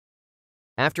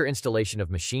After installation of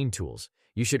Machine Tools,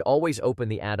 you should always open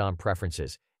the add-on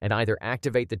preferences and either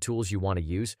activate the tools you want to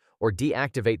use or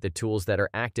deactivate the tools that are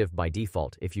active by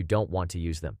default if you don't want to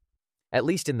use them. At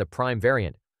least in the Prime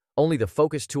variant, only the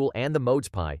Focus tool and the Modes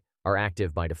Pi are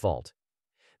active by default.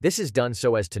 This is done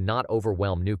so as to not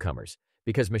overwhelm newcomers,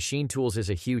 because Machine Tools is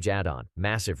a huge add-on,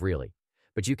 massive really,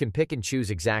 but you can pick and choose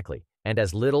exactly and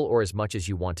as little or as much as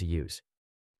you want to use.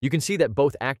 You can see that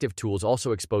both active tools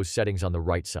also expose settings on the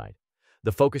right side.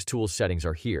 The Focus tool's settings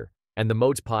are here, and the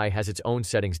Modes Pi has its own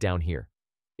settings down here.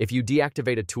 If you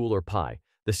deactivate a tool or Pi,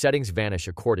 the settings vanish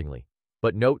accordingly,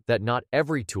 but note that not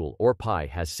every tool or Pi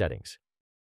has settings.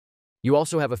 You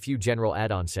also have a few general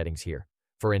add-on settings here,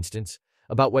 for instance,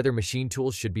 about whether Machine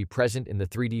Tools should be present in the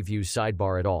 3D Views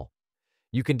sidebar at all.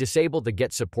 You can disable the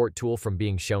Get Support tool from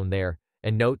being shown there,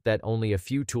 and note that only a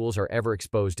few tools are ever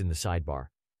exposed in the sidebar.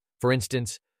 For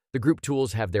instance, the Group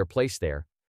tools have their place there,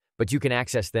 but you can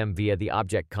access them via the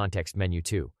Object Context menu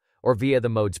too, or via the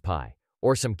Modes Pi,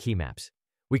 or some key maps.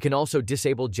 We can also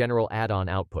disable General Add-on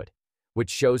Output, which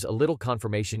shows a little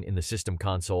confirmation in the system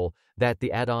console that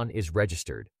the add-on is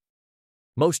registered.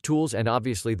 Most tools and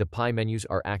obviously the Pi menus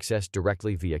are accessed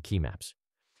directly via key maps.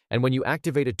 And when you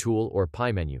activate a tool or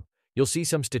Pi menu, you'll see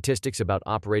some statistics about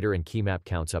operator and key map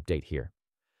counts update here.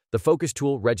 The Focus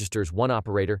tool registers 1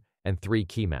 operator and 3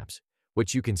 key maps,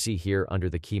 which you can see here under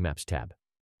the Key Maps tab.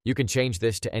 You can change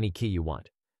this to any key you want,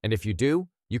 and if you do,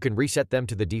 you can reset them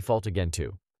to the default again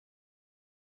too.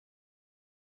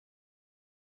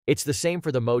 It's the same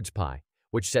for the Modes Pi,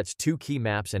 which sets 2 key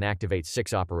maps and activates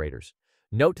 6 operators.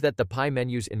 Note that the Pi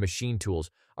menus in Machine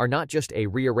Tools are not just a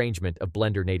rearrangement of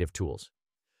Blender native tools.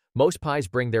 Most Pis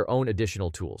bring their own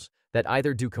additional tools that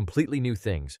either do completely new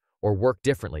things or work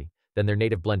differently than their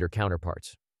native Blender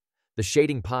counterparts. The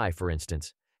Shading Pi, for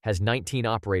instance, has 19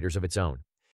 operators of its own.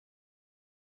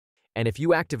 And if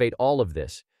you activate all of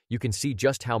this, you can see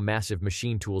just how massive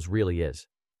Machine Tools really is.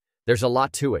 There's a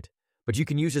lot to it, but you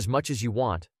can use as much as you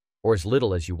want or as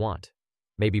little as you want.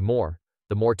 Maybe more,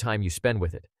 the more time you spend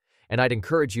with it, and I'd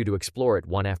encourage you to explore it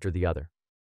one after the other.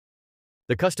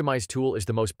 The Customize tool is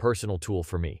the most personal tool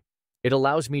for me. It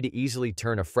allows me to easily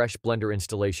turn a fresh Blender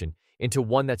installation into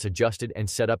one that's adjusted and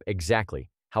set up exactly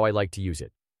how I like to use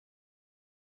it.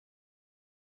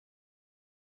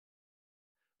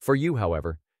 For you,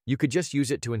 however, you could just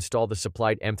use it to install the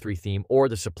supplied M3 theme or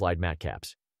the supplied matte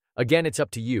caps. Again, it's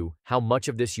up to you how much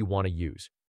of this you want to use.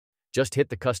 Just hit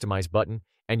the Customize button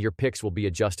and your picks will be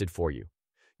adjusted for you.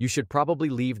 You should probably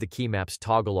leave the key maps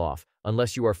toggle off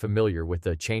unless you are familiar with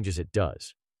the changes it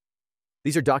does.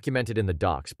 These are documented in the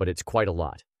docs, but it's quite a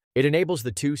lot. It enables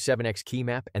the 2.7x key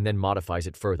map and then modifies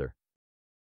it further.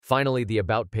 Finally, the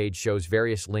About page shows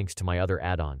various links to my other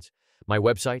add-ons, my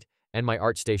website, and my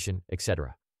ArtStation,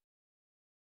 etc.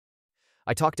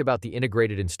 I talked about the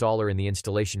integrated installer in the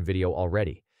installation video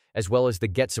already, as well as the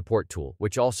Get Support tool,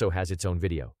 which also has its own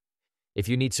video. If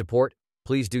you need support,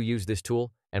 please do use this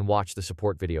tool and watch the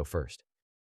support video first.